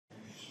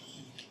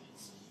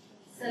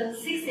So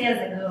 6 years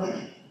ago,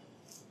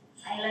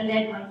 I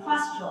landed my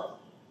first job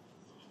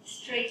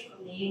straight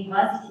from the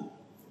university,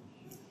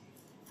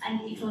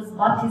 and it was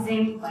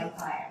baptism by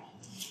fire.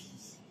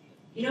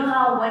 You know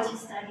how what you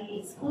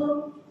study in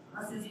school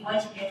versus what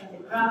you get on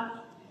the ground?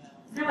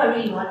 It's never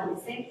really one and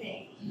the same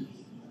thing.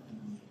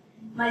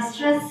 My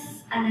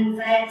stress and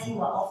anxiety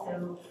were off the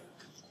roof.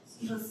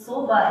 It was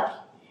so bad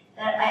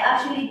that I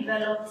actually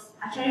developed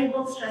a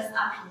terrible stress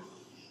acne,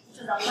 which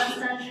was a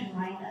constant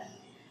reminder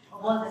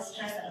of all the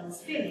stress that I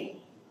was feeling.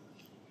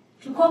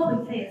 To cope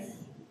with this,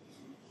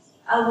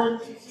 I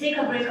would take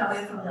a break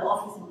away from the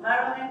office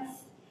environment,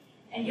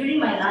 and during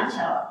my lunch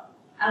hour,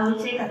 I would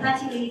take a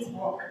 30-minute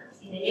walk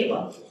in the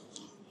neighborhood.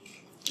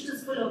 It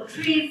was full of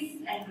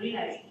trees and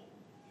greenery.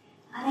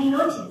 And I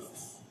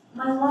noticed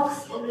my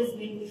walks always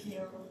made me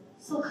feel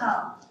so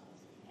calm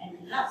and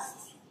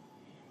relaxed.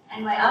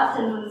 And my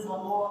afternoons were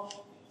more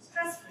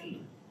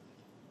stress-free.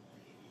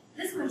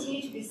 This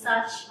continued to be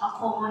such a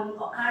common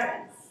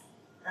occurrence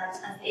that,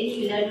 as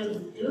any millennial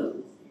would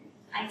do,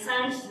 I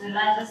turned to the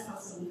largest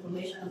source of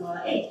information of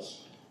our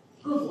age,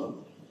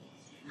 Google.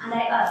 And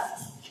I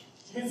asked,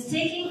 does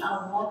taking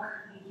a walk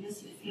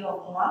reduce your fear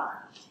of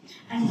work?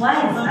 And why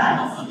is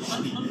that?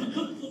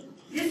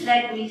 This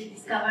led me to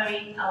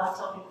discovering our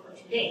topic for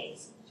today.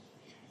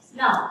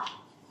 Now,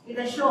 with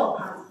a show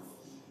of hands,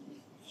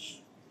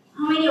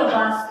 how many of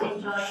us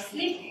enjoy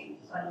sleeping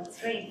when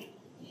it's raining?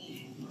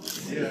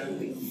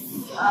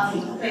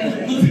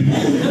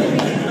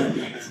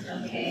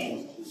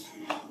 Okay.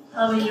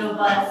 How many of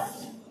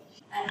us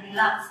are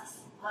relaxed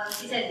while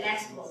seated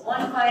next to a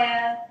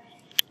bonfire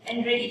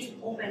and ready to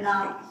open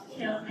up,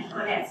 help, and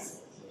connect?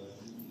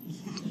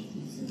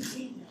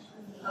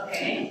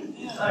 Okay,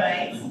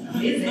 alright,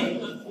 amazing.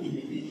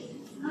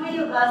 How many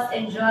of us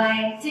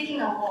enjoy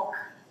taking a walk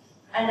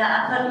under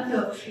a canopy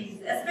of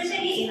trees,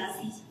 especially in a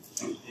city?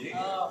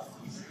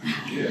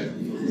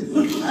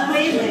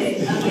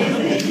 Amazing,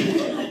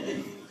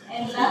 amazing.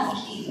 And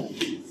lastly,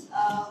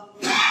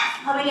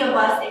 how many of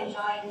us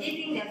enjoy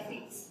dipping their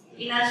feet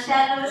in a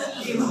shallow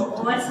stream of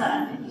water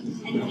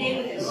and play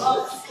with the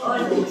rocks all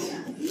day?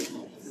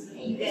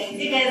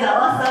 You guys are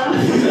awesome.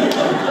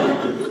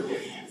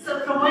 So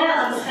from where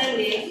I'm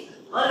standing,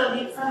 all of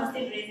you, some are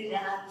still raising their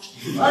hands.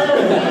 All of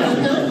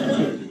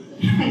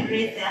you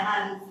raise their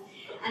hands.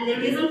 And the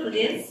reason for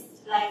this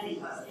lies in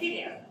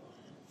biophilia.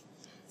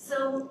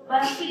 So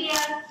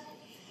biophilia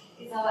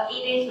is our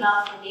innate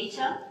love for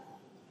nature,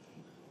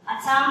 a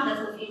term that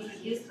was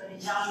introduced by the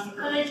German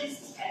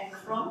ecologist Erich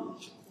Fromm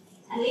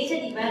and later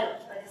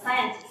developed by the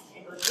scientist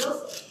Edward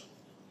Wilson.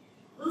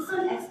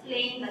 Wilson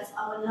explained that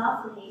our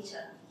love for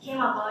nature came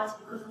about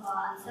because of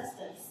our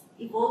ancestors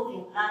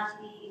evolving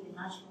largely in the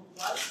natural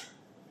world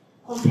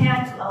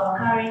compared to our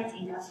current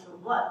industrial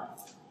world.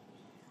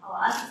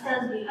 Our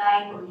ancestors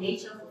relied on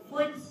nature for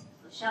food,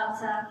 for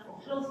shelter, for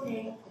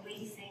clothing, for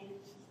medicine,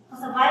 for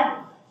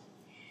survival.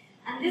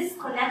 And this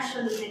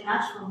connection with the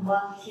natural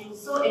world became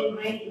so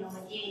ingrained in our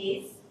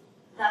DNAs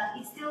that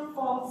it still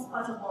forms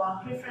part of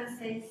our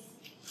preferences,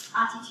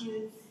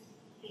 attitudes,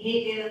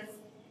 behaviors,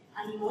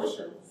 and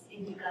emotions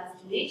in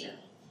regards to nature.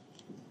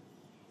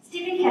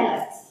 Stephen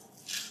Kellett,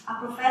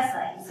 a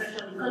professor in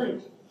social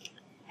ecology,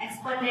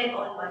 expanded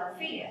on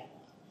biophilia,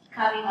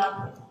 coming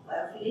up with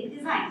biophilic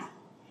design.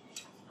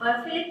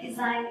 Biophilic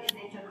design is the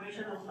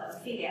integration of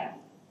biophilia,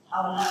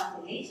 our love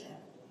for nature,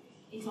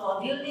 into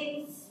our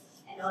buildings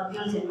and our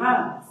built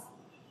environments.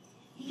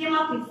 He came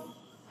up with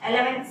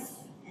elements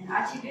and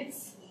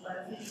attributes of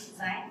biophilic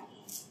design,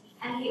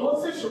 and he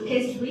also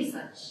showcased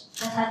research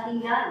that had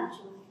been done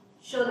to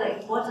show the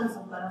importance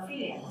of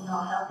biophilia in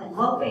our health and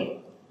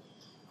well-being.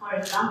 For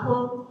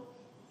example,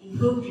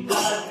 improved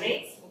recovery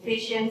rates for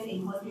patients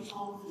in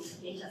hospitals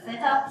with nature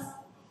setups,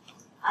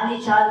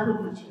 early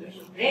childhood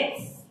maturation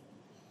rates,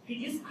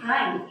 reduced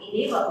crime in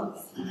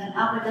neighborhoods with an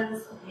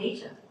abundance of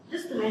nature,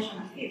 just to mention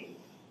a few.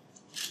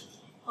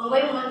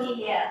 Mwangi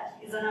here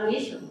is on a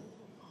mission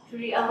to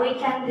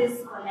reawaken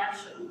this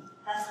connection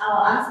that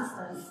our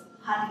ancestors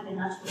had with the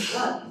natural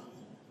world.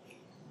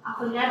 A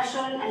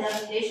connection and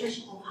a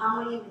relationship of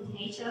harmony with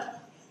nature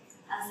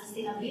and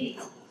sustainability.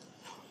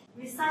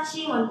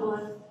 Researching on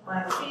both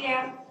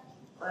biophilia,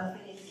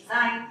 biophilic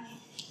design,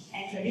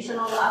 and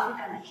traditional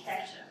African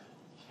architecture,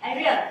 I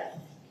realized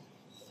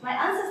my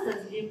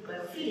ancestors lived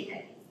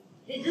biophilically.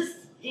 They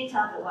just didn't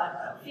have the word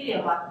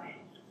biophilia back then.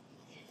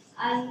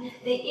 And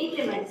they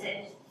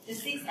implemented the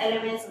 6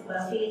 elements of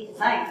biophilic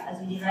design as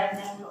we derived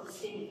them from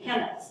Stephen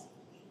Kellett.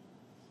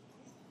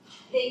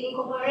 They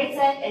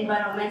incorporated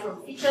environmental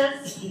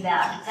features in their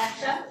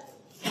architecture,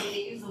 and the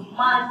use of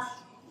mud,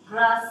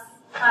 grass,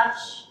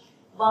 thatch,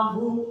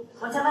 bamboo,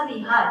 whatever they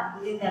had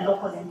within their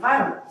local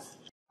environment.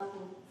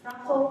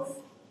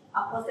 Fractals,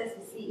 a process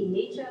we see in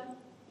nature,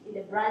 in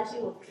the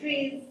branching of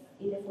trees,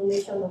 in the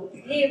formation of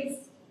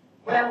leaves,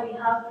 where we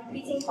have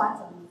repeating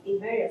patterns in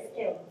various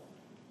scales.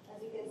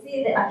 As you can see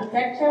in the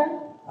architecture,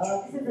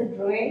 this is a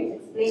drawing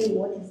explaining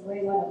what is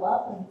going on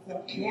above and it's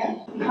not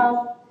here. We have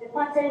the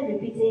pattern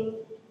repeating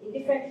in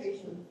different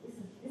ratios.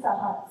 These are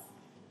hearts.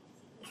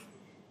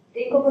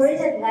 They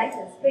incorporated light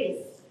and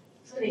space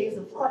through the use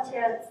of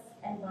courtyards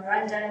and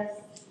verandas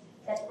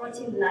that brought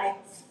in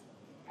light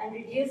and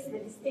reduced the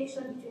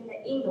distinction between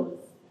the indoors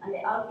and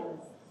the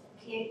outdoors,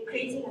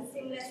 creating a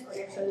seamless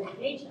connection with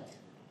nature.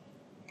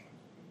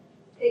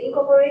 They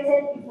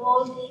incorporated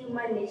evolved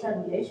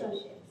human-nature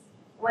relationships,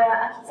 where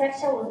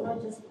architecture was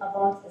not just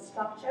about the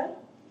structure,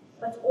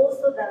 but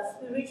also the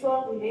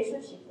spiritual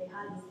relationship they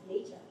had with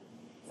nature.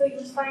 So you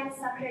find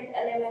sacred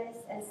elements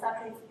and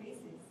sacred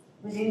spaces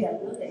within their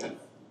buildings.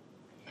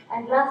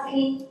 And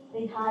lastly,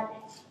 they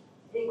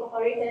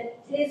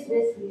incorporated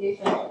place-based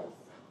relationships,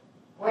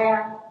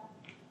 where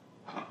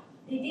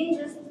they didn't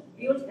just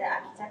build their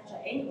architecture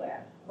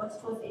anywhere, but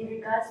it was in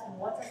regards to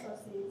water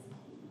sources,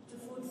 to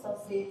food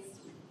sources,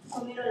 to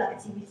communal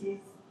activities,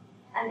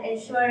 and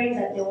ensuring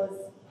that there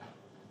was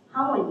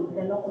harmony with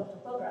the local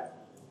topography.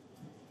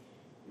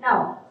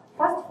 Now,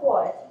 fast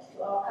forward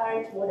to our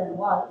current modern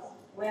world,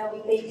 where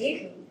we pay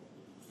little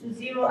to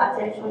zero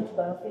attention to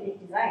biophilic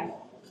design.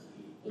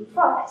 In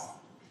fact,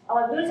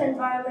 our built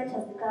environment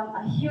has become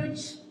a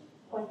huge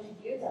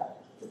contributor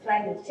to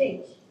climate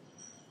change.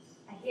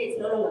 I hear it's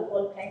no longer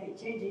called climate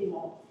change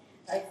anymore,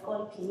 but it's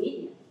called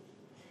chlamydia.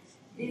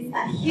 There's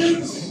a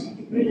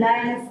huge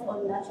reliance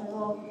on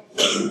natural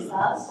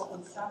resources for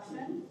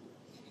construction.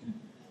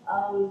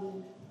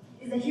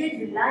 There's a huge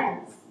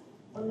reliance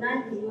on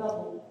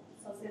non-renewable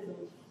sources of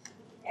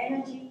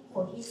energy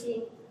for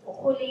heating, for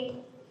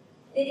cooling,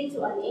 leading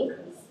to an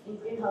increase in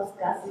greenhouse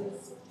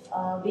gases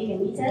being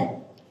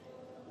emitted.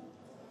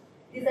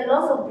 There's a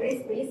loss of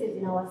green spaces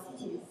in our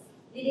cities,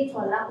 leading to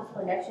a lack of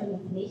connection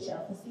with nature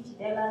for city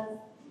dwellers,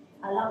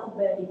 a lack of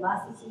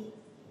biodiversity,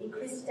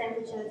 increased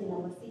temperatures in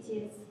our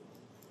cities,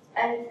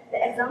 and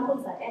the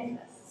examples are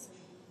endless.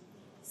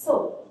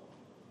 So,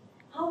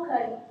 how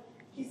can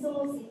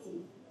Kisumu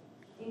City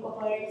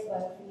incorporate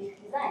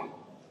biophilic design?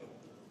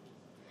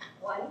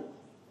 One,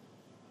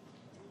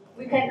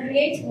 we can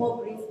create more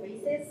green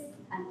spaces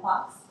and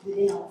parks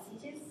within our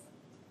cities.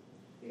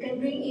 We can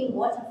bring in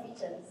water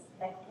features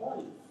like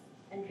ponds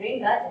and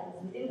rain gardens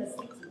within the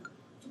city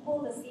to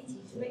cool the city,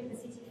 to make the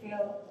city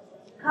feel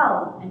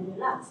calm and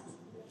relaxed.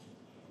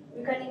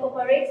 We can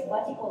incorporate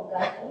vertical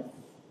gardens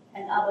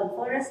and urban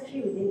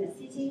forestry within the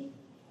city,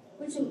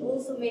 which will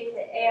also make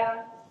the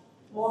air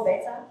more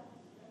better,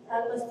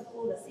 help us to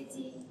cool the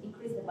city,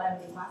 increase the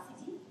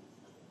biodiversity.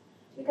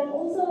 We can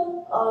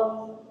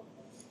also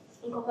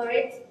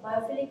incorporate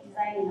biophilic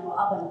design in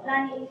our urban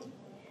planning,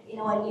 in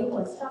our new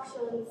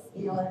constructions,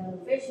 in our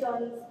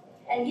renovations,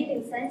 and give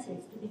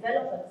incentives to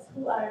developers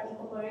who are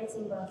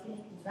incorporating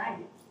biophilic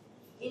design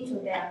into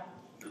their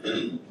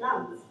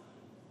plans.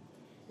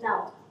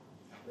 Now,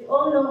 we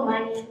all know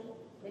money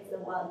makes the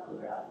world go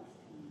round.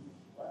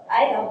 Well,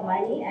 I love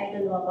money, I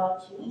don't know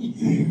about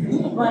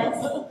you, but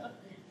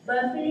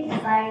biophilic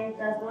design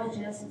does not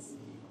just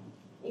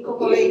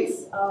incorporate,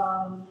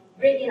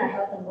 bring in a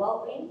health and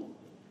well-being,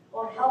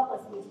 or help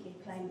us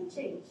mitigate climate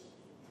change.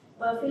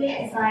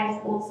 Biophilic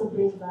design also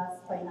brings us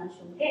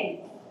financial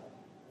gain.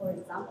 For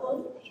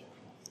example,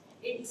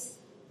 it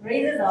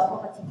raises our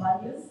property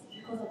values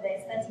because of the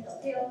aesthetic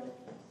appeal.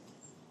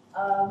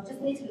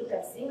 Just need to look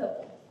at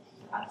Singapore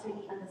to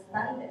actually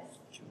understand this.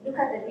 Look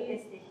at the real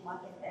estate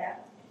market there,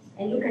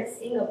 and look at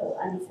Singapore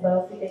and its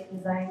biophilic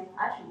design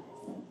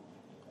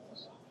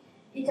attributes.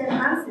 It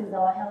enhances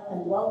our health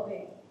and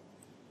well-being.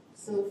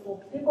 So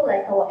for people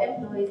like our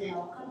employees in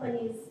our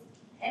companies,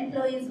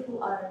 employees who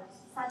are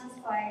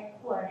satisfied,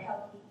 who are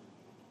healthy,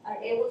 are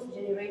able to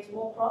generate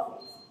more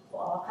profits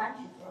for our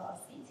country, for our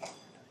city.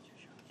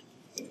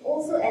 It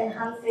also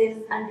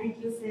enhances and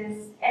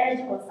reduces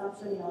energy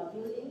consumption in our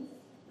buildings,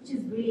 which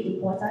is really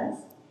important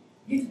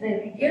due to the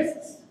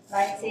reduced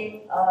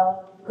lighting,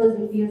 because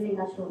we'll be using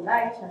natural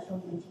light,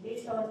 natural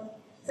ventilation.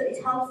 So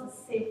it helps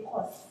us save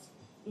costs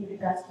in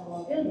regards to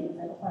our buildings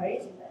and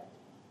operating them.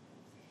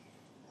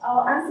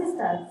 Our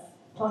ancestors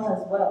taught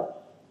us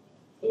well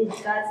in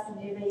regards to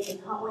living in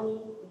harmony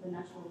with the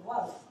natural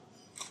world,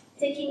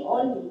 taking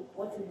only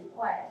what we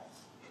require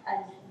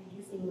and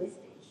reducing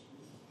wastage.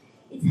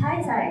 It's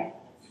high time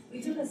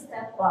we took a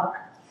step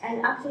back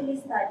and actually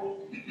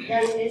studied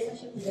their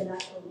relationship with the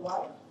natural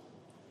world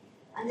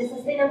and the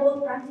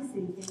sustainable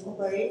practices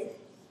incorporated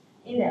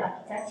in their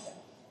architecture.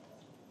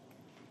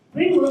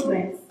 Green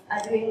movements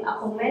are doing a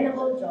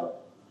commendable job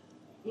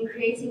in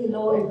creating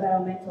low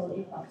environmental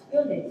impact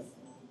buildings,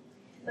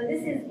 but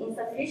this is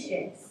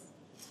insufficient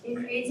in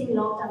creating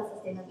long-term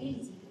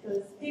sustainability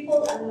because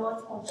people are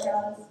not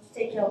compelled to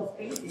take care of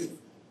spaces.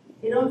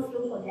 They don't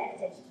feel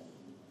connected to them.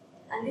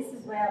 And this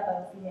is where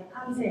biophilia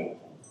comes in.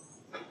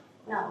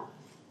 Now,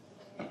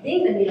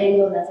 being the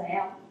millennial that I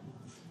am,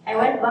 I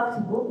went back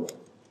to Google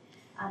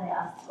and I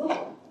asked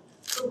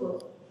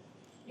Google,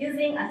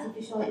 using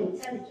artificial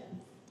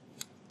intelligence,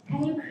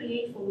 can you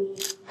create for me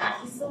a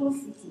Kisumu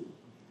city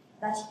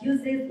that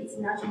uses its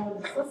natural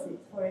resources?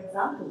 For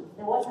example,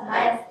 the water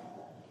hyacinth,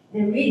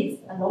 the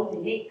reeds along the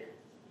lake.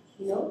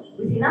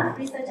 With enough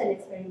research and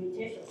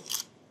experimentation,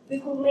 we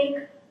could make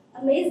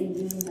amazing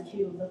building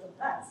materials out of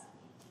that.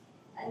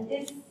 And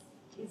this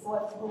is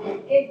what Google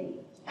gave me.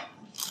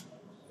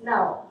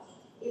 Now,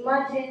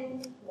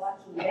 imagine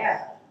working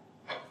there,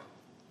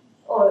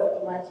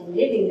 or imagine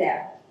living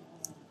there,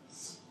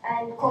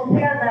 and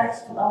compare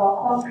that to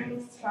our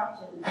concrete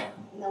structures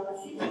in our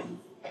cities.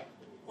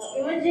 Now,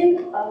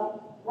 imagine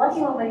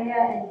working over here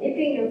and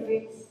dipping your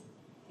feet,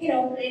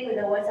 playing with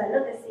the water,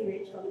 not the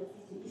sewage from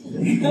the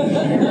city. The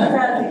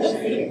water with the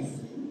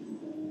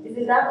sewage.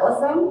 Isn't that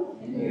awesome?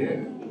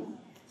 Yeah.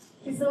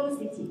 Kisumu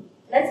City.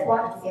 Let's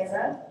work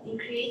together in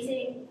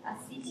creating a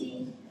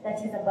city that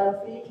is a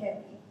biophilic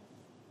heaven.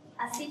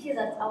 A city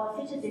that our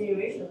future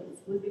generations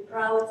will be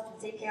proud to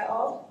take care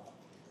of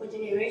for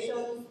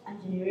generations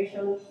and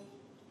generations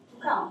to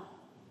come.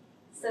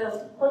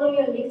 So follow me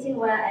on LinkedIn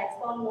where I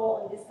expound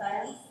more on this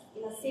science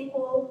in a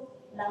simple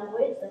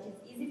language that is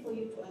easy for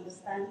you to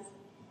understand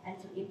and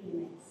to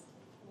implement.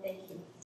 Thank you.